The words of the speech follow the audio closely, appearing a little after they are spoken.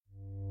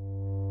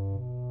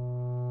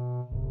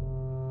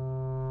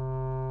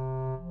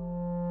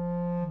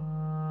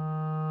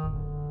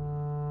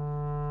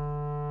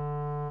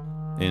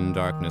In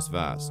Darkness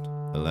Vast,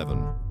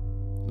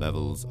 11.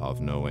 Levels of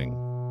Knowing.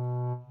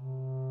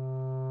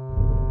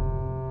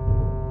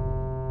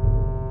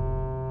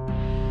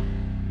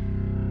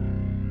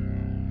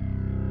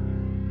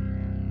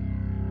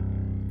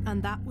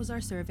 And that was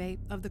our survey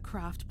of the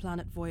craft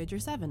planet Voyager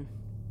 7.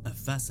 A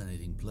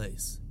fascinating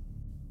place.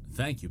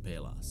 Thank you,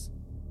 Palos.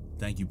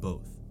 Thank you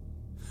both.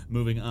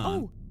 Moving on.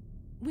 Oh,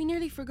 we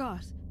nearly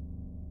forgot.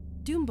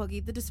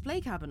 Doombuggy, the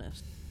display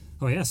cabinet.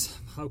 Oh yes,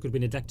 how could we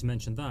neglect to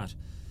mention that?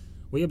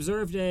 We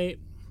observed a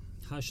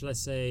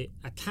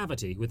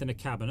cavity within a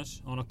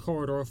cabinet on a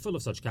corridor full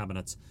of such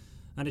cabinets,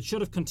 and it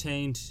should have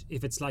contained,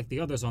 if it's like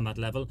the others on that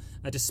level,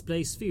 a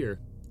display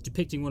sphere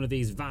depicting one of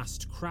these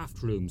vast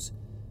craft rooms,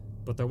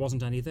 but there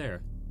wasn't any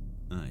there.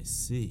 I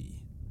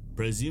see.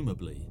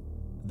 Presumably,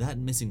 that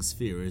missing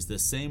sphere is the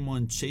same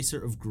one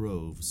Chaser of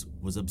Groves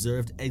was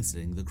observed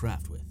exiting the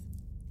craft with.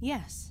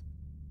 Yes.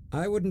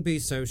 I wouldn't be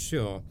so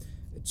sure.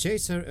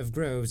 Chaser of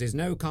Groves is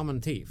no common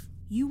thief.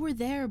 You were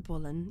there,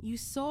 Bullen. You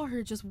saw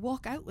her just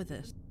walk out with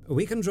it.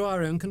 We can draw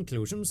our own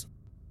conclusions.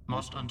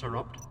 Must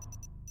interrupt.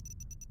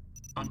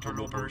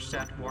 Interloper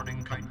set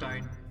warning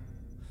countdown.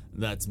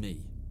 That's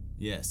me.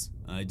 Yes,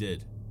 I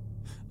did.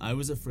 I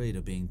was afraid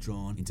of being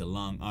drawn into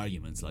long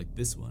arguments like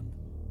this one,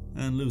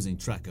 and losing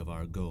track of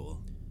our goal.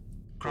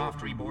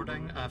 Craft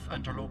reboarding if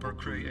interloper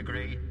crew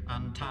agree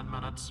in 10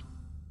 minutes.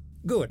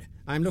 Good.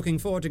 I'm looking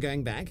forward to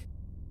going back.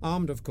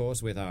 Armed, of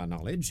course, with our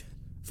knowledge.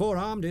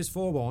 Forearmed is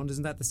forewarned,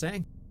 isn't that the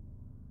saying?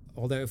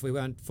 Although if we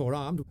weren't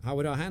forearmed, how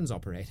would our hands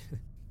operate?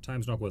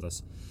 Time's not with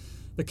us.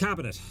 The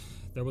cabinet.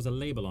 There was a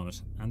label on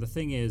it, and the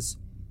thing is,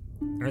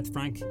 Earth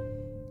Frank,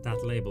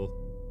 that label,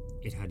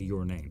 it had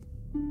your name.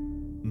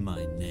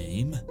 My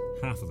name?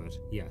 Half of it,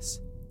 yes.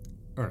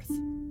 Earth,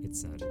 it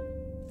said.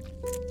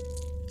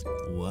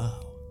 Wow.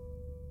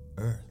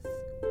 Earth.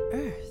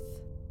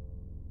 Earth?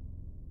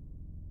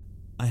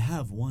 I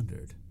have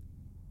wondered.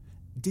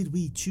 Did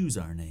we choose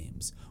our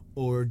names,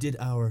 or did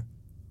our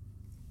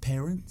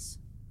parents?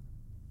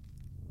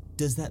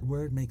 Does that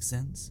word make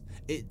sense?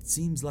 It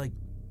seems like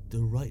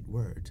the right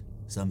word,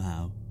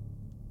 somehow.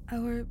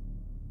 Our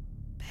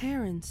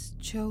parents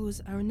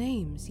chose our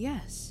names,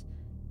 yes.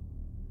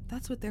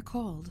 That's what they're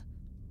called.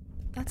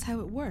 That's how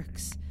it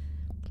works.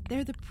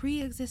 They're the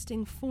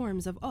pre-existing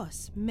forms of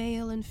us,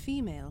 male and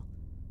female,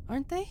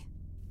 aren't they?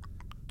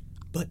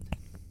 But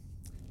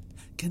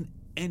can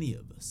any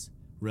of us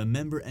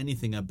remember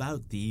anything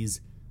about these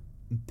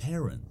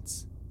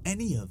parents?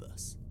 Any of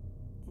us?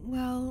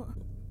 Well...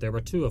 There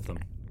were two of them.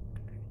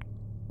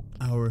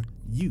 Our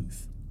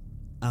youth.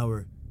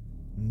 Our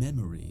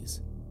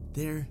memories.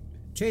 They're...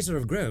 Chaser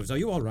of Groves, are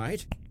you all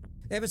right?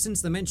 Ever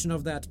since the mention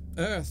of that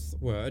Earth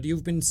word,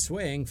 you've been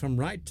swaying from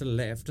right to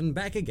left and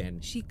back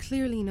again. She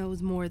clearly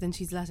knows more than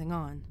she's letting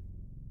on.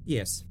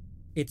 Yes.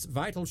 It's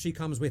vital she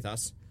comes with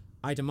us.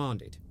 I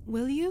demand it.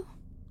 Will you?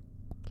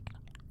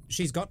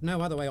 She's got no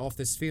other way off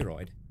this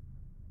spheroid.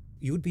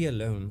 You'd be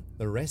alone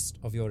the rest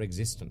of your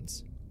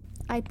existence.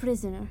 I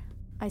prisoner.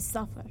 I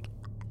suffer.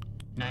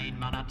 9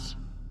 minutes.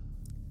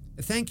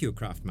 Thank you,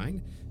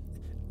 Craftmind.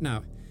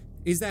 Now,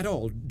 is that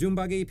all?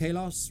 Doombuggy,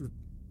 Palos?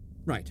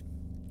 Right.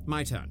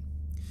 My turn.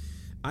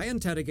 I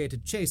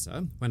interrogated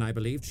Chaser when I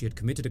believed she had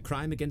committed a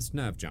crime against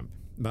Nervejump,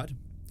 but,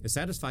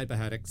 satisfied by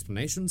her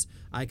explanations,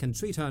 I can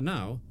treat her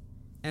now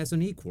as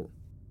an equal.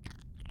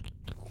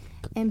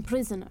 And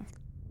prisoner.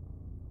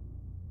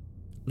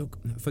 Look,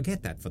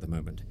 forget that for the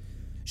moment.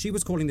 She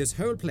was calling this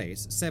whole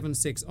place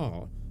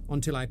 76R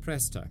until I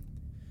pressed her.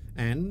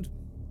 And,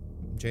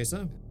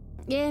 Chaser?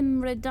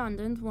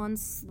 Redundant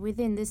once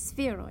within this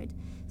spheroid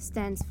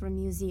stands for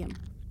museum.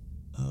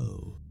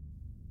 Oh.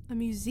 A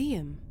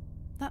museum?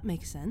 That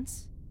makes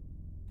sense.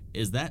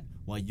 Is that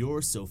why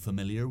you're so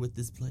familiar with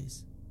this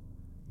place?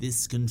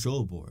 This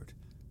control board?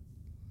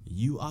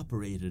 You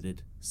operated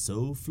it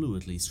so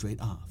fluidly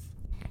straight off.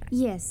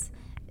 Yes,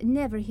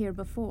 never here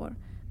before,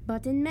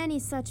 but in many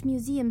such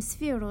museum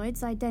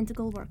spheroids,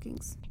 identical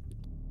workings.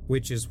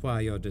 Which is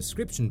why your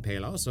description,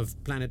 Palos,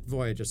 of planet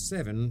Voyager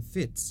 7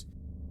 fits.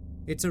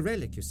 It's a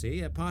relic, you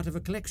see, a part of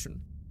a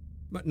collection.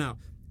 But now,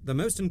 the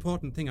most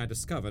important thing I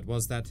discovered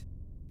was that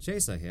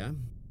Chaser here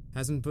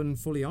hasn't been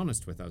fully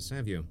honest with us,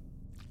 have you?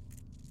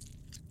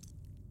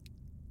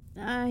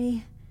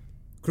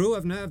 Crew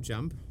of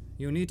Nervejump,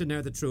 you need to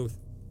know the truth.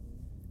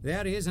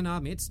 There is in our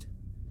midst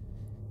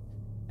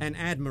an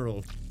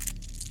admiral.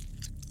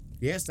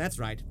 Yes, that's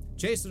right.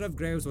 Chaser of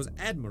Groves was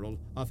admiral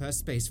of her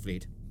space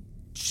fleet.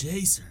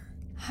 Chaser!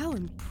 How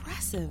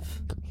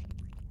impressive.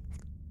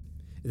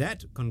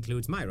 That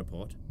concludes my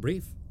report.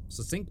 Brief,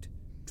 succinct,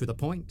 to the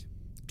point,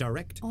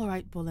 direct. All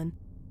right, Bullen.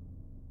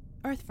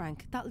 Earth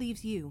Frank, that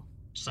leaves you.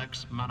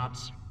 6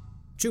 minutes.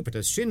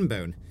 Jupiter's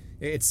shinbone.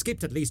 It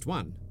skipped at least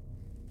one.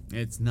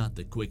 It's not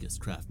the quickest,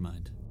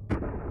 Craftmind.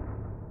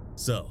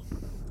 So,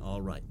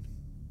 all right.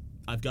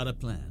 I've got a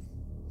plan.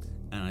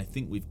 And I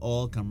think we've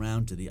all come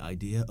round to the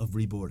idea of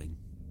reboarding.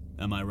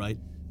 Am I right?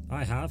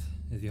 I have,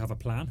 if you have a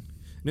plan.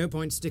 No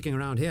point sticking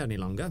around here any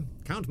longer.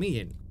 Count me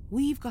in.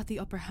 We've got the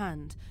upper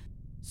hand.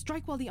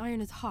 Strike while the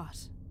iron is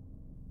hot.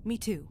 Me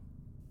too.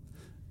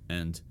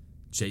 And,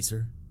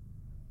 Chaser,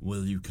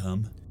 will you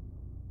come?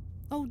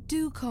 Oh,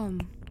 do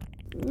come.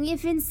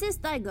 If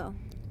insist, I go.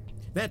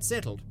 That's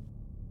settled.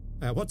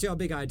 What's your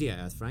big idea,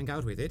 Earthfrank?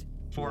 Out with it.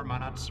 4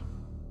 minutes.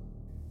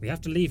 We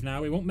have to leave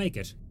now, we won't make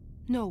it.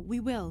 No, we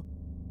will.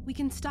 We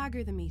can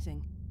stagger the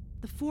meeting.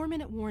 The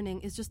 4-minute warning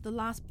is just the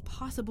last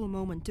possible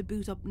moment to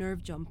boot up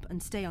Nerve Jump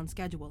and stay on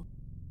schedule.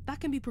 That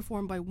can be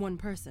performed by one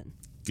person.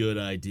 Good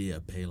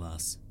idea,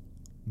 Palos.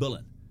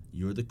 Bullen,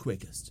 you're the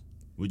quickest.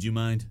 Would you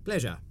mind?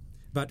 Pleasure.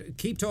 But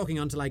keep talking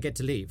until I get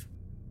to leave.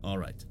 All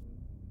right.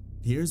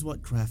 Here's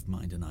what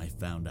Craftmind and I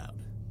found out.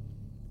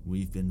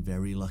 We've been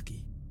very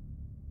lucky.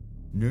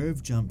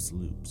 Nerve Jump's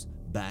loops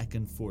back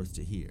and forth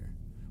to here,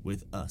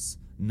 with us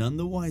none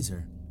the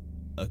wiser,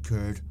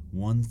 occurred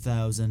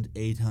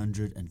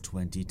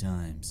 1,820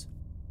 times.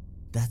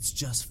 That's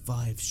just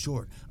 5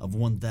 short of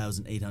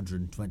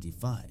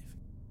 1,825,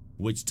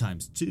 which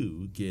times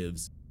 2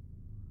 gives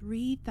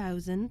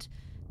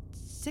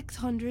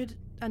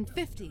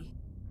 3,650.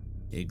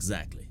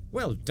 Exactly.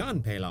 Well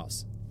done,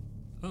 Palos.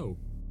 Oh,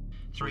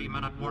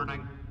 3-minute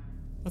warning.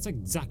 that's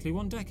exactly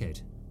 1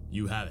 decade.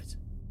 You have it.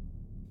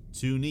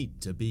 Too neat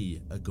to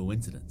be a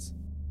coincidence.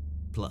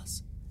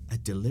 Plus, a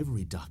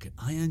delivery docket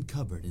I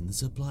uncovered in the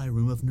supply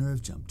room of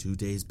Nerve Jump 2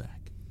 days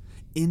back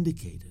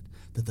indicated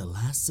that the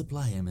last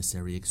supply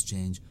emissary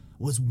exchange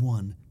was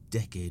 1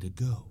 decade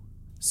ago.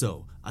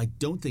 So, I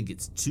don't think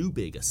it's too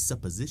big a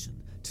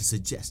supposition to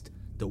suggest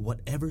that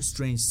whatever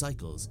strange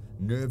cycles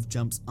Nerve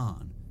Jump's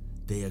on,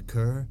 they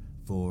occur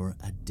for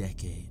a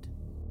decade.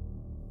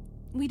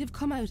 We'd have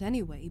come out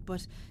anyway,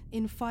 but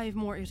in 5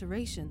 more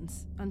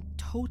iterations, and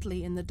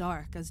totally in the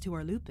dark as to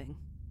our looping.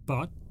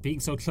 But, being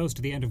so close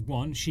to the end of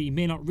 1, she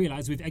may not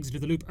realise we've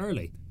exited the loop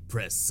early.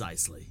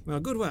 Precisely. Well,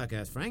 good work,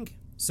 Earthfrank.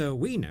 So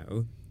we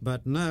know,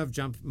 but Nerve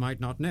Jump might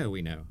not know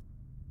we know.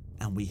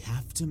 And we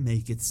have to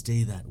make it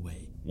stay that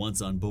way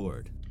once on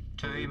board.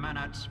 2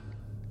 minutes.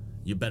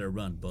 You better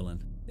run,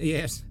 Bullen.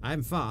 Yes,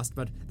 I'm fast,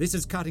 but this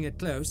is cutting it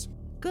close.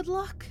 Good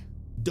luck.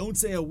 Don't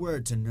say a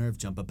word to Nerve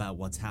Jump about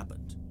what's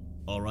happened.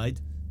 All right?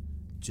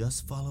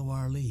 Just follow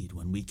our lead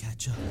when we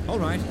catch up. All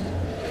right.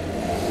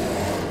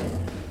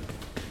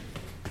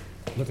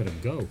 Look at him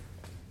go.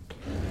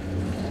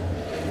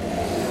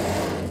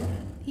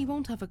 He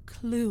won't have a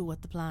clue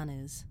what the plan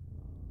is.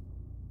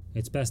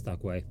 It's best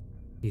that way.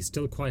 He's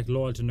still quite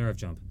loyal to Nerve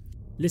Jump.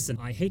 Listen,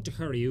 I hate to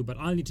hurry you, but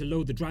I'll need to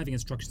load the driving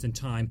instructions in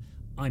time.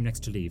 I'm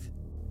next to leave.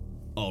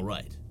 All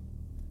right.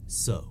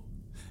 So,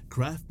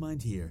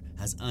 Craftmind here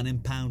has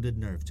unimpounded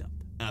Nerve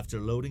Jump after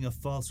loading a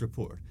false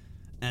report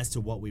as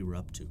to what we were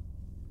up to.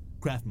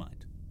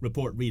 Craftmind,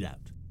 report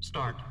readout.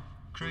 Start.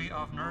 Crew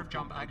of Nerve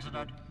Jump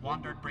exited,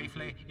 wandered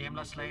briefly,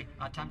 aimlessly,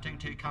 attempting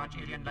to catch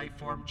alien life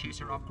form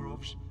Chaser of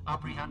Groves,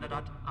 apprehended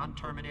it and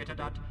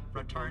terminated it,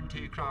 returned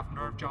to craft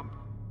Nerve Jump.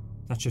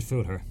 That should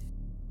fool her.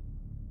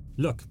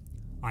 Look,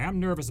 I am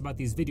nervous about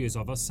these videos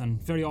of us,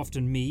 and very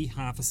often me,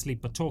 half asleep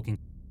but talking.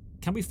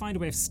 Can we find a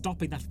way of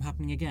stopping that from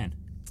happening again?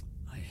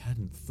 I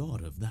hadn't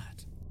thought of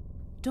that.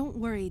 Don't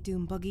worry,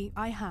 Doombuggy,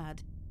 I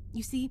had.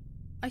 You see,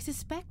 I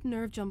suspect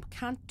Nerve Jump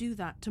can't do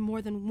that to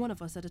more than one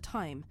of us at a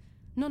time.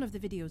 None of the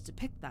videos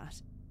depict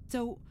that.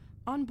 So,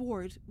 on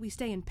board, we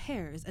stay in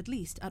pairs, at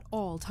least, at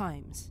all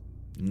times.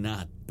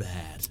 Not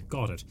bad.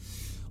 Got it.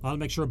 I'll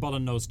make sure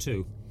Bullen knows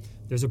too.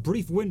 There's a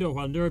brief window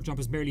while Nerve Jump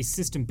is merely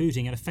system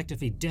booting and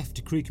effectively deaf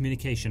to crew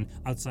communication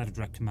outside of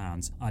direct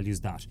commands. I'll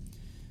use that.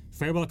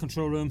 Farewell,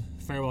 control room.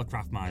 Farewell,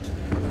 Craftmind.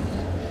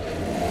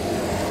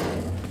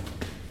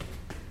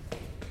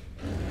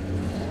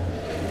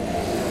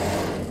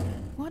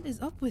 What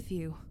is up with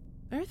you?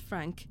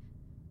 Earthfrank?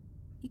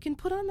 You can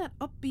put on that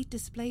upbeat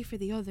display for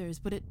the others,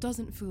 but it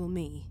doesn't fool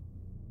me.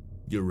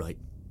 You're right.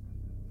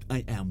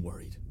 I am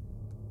worried.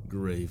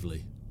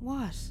 Gravely.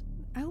 What?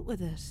 Out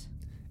with it.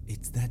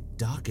 It's that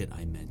docket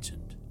I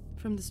mentioned.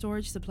 From the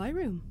storage supply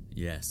room?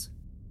 Yes.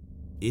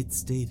 It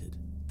stated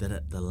that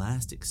at the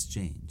last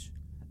exchange,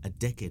 a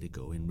decade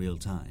ago in real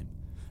time,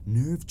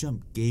 Nerve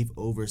Jump gave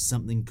over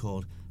something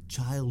called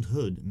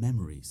childhood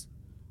memories.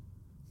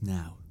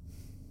 Now,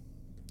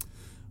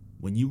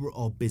 when you were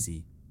all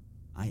busy,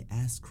 I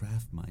asked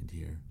Craftmind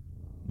here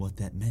what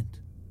that meant.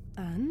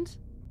 And?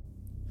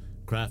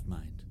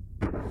 Craftmind,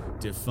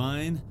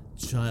 define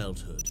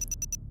childhood.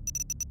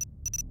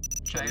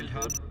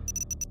 Childhood.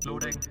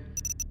 Loading.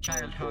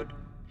 Childhood.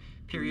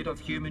 Period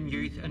of human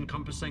youth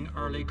encompassing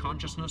early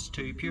consciousness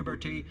to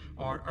puberty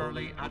or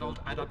early adult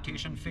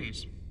adaptation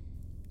phase.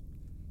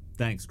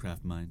 Thanks,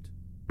 Craftmind.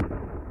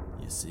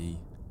 You see,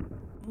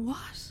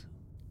 What?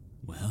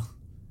 well,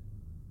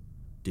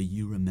 do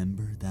you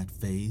remember that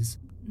phase?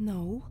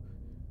 No.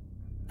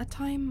 A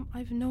time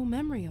I've no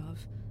memory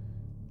of.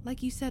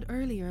 Like you said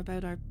earlier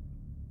about our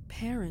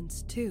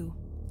parents, too.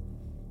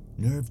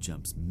 Nerve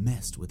Jumps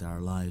messed with our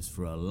lives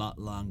for a lot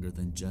longer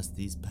than just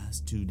these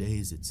past 2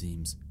 days, it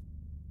seems.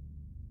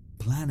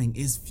 Planning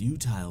is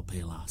futile,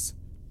 Palos.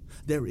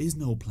 There is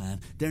no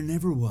plan. There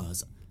never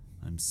was.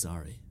 I'm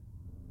sorry.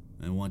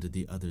 I wanted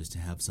the others to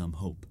have some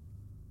hope.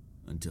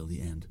 Until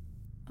the end.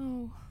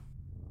 Oh.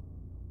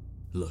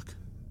 Look,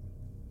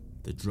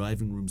 The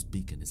driving room's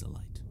beacon is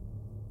alight.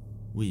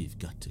 We've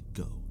got to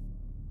go.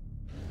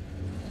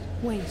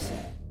 Wait.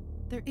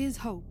 There is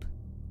hope.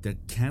 There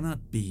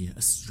cannot be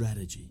a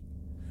strategy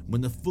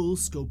when the full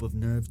scope of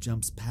Nerve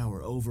Jump's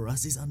power over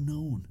us is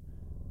unknown.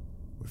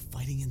 We're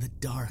fighting in the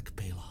dark,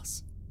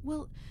 Palos.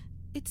 Well,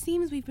 it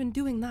seems we've been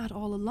doing that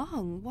all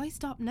along. Why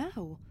stop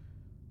now?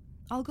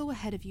 I'll go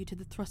ahead of you to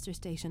the thruster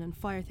station and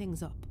fire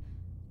things up.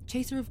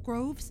 Chaser of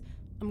Groves,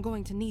 I'm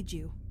going to need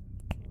you.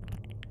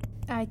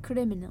 I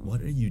criminal.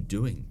 What are you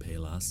doing,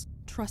 Palos?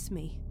 Trust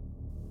me.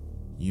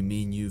 You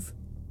mean you've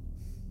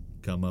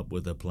come up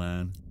with a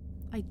plan?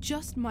 I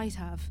just might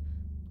have.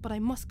 But I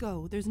must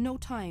go. There's no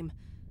time.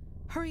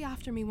 Hurry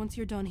after me once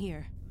you're done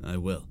here. I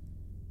will.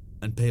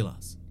 And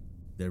Palos,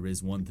 there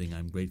is one thing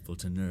I'm grateful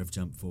to Nerve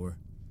Jump for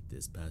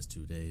this past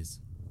 2 days.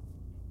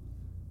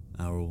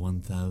 Our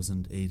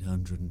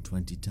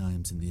 1,820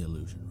 times in the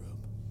illusion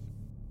room.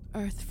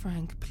 Earth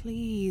Frank,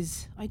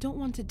 please. I don't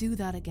want to do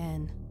that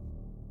again.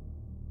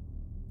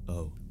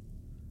 Oh.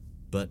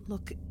 But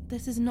Look,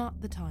 this is not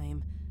the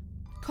time.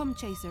 Come,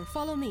 Chaser,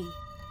 follow me.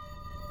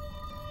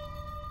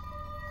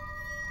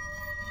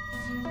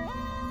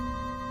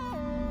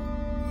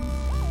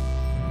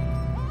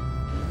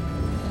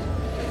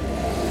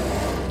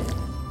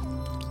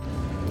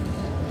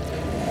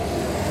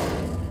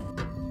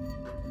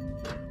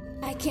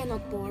 I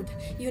cannot board.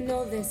 You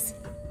know this.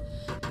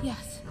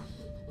 Yes.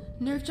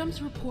 Nerve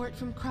Jump's report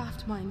from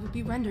Craftmind would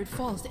be rendered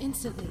false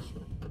instantly.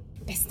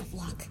 Best of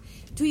luck.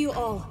 To you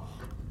all.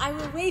 I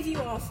will wave you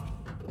off.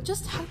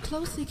 Just how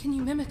closely can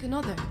you mimic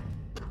another?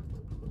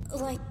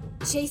 Like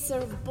Chaser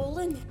of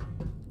Bolin?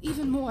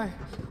 Even more.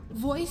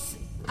 Voice,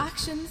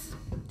 actions,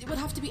 it would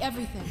have to be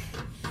everything.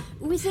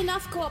 With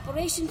enough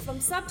cooperation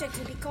from subject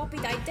to be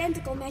copied,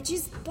 identical match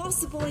is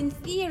possible in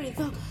theory,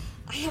 though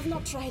I have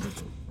not tried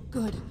it.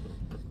 Good.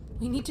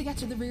 We need to get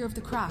to the rear of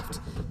the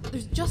craft.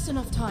 There's just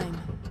enough time.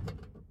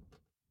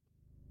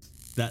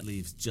 that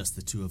leaves just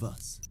the two of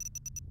us.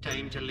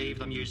 Time to leave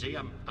the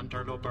museum,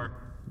 interloper.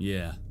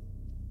 Yeah.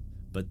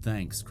 But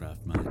thanks,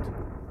 Craftmind.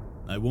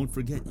 I won't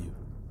forget you.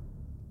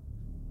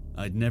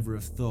 I'd never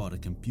have thought a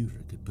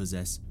computer could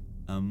possess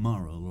a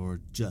moral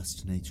or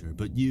just nature,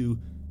 but you,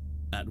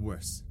 at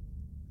worst,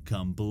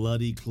 come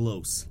bloody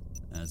close,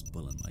 as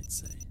Bullen might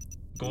say.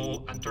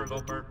 Go,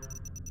 interloper.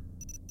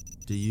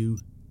 Do you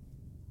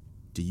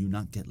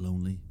not get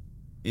lonely?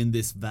 In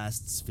this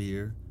vast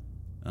sphere,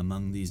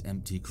 among these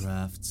empty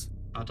crafts?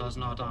 It is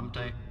not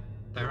empty.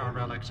 There are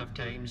relics of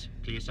times,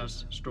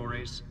 places,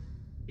 stories.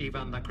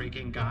 Even the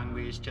creaking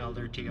gangways tell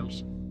their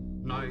tales.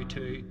 Now,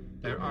 too,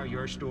 there are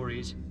your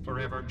stories,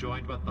 forever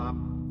joined with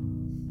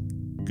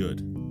them.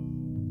 Good.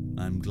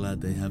 I'm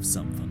glad they have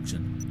some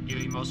function.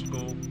 You must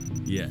go.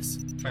 Yes.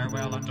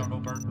 Farewell,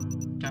 interloper.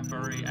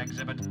 Temporary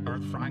exhibit,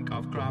 Earth Frank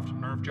of Craft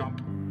Nerve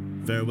Jump.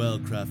 Farewell,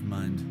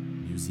 Craftmind.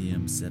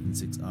 Museum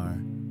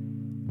 76R.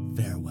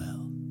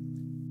 Farewell.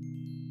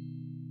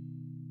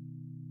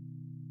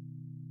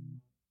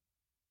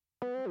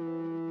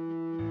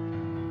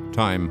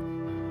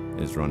 Time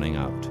is running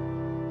out.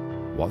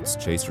 What's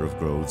Chaser of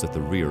Groves at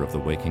the rear of the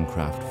Waking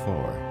Craft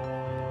for?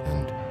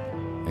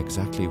 And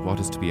exactly what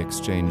is to be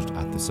exchanged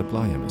at the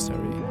supply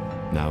emissary,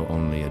 now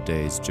only a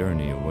day's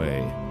journey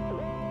away?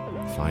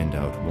 Find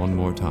out one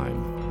more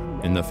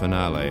time in the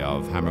finale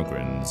of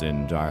Hammergrins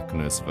in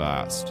Darkness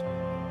Vast.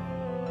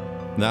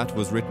 That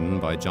was written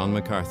by John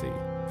McCarthy,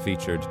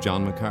 featured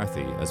John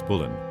McCarthy as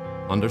Bullen,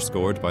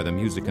 underscored by the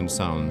music and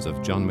sounds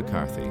of John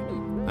McCarthy,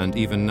 and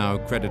even now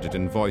credited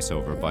in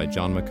voiceover by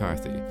John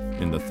McCarthy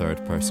in the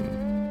third person.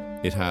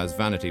 It has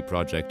Vanity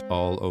Project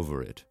all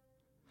over it.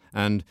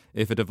 And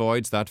if it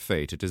avoids that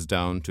fate, it is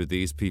down to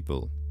these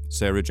people: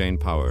 Sarah Jane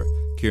Power,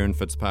 Kieran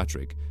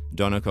Fitzpatrick,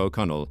 Donncha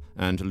O'Connell,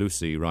 and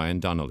Lucy Ryan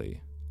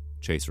Donnelly.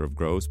 Chaser of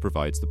Groves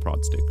provides the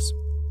prod sticks.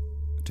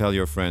 Tell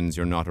your friends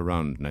you're not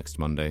around next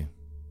Monday.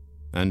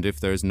 And if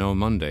there's no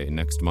Monday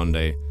next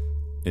Monday,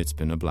 it's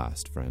been a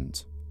blast,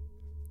 friends.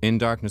 In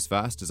Darkness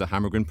Vast is a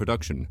Hammergrin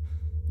production.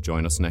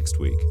 Join us next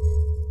week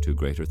to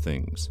greater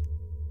things.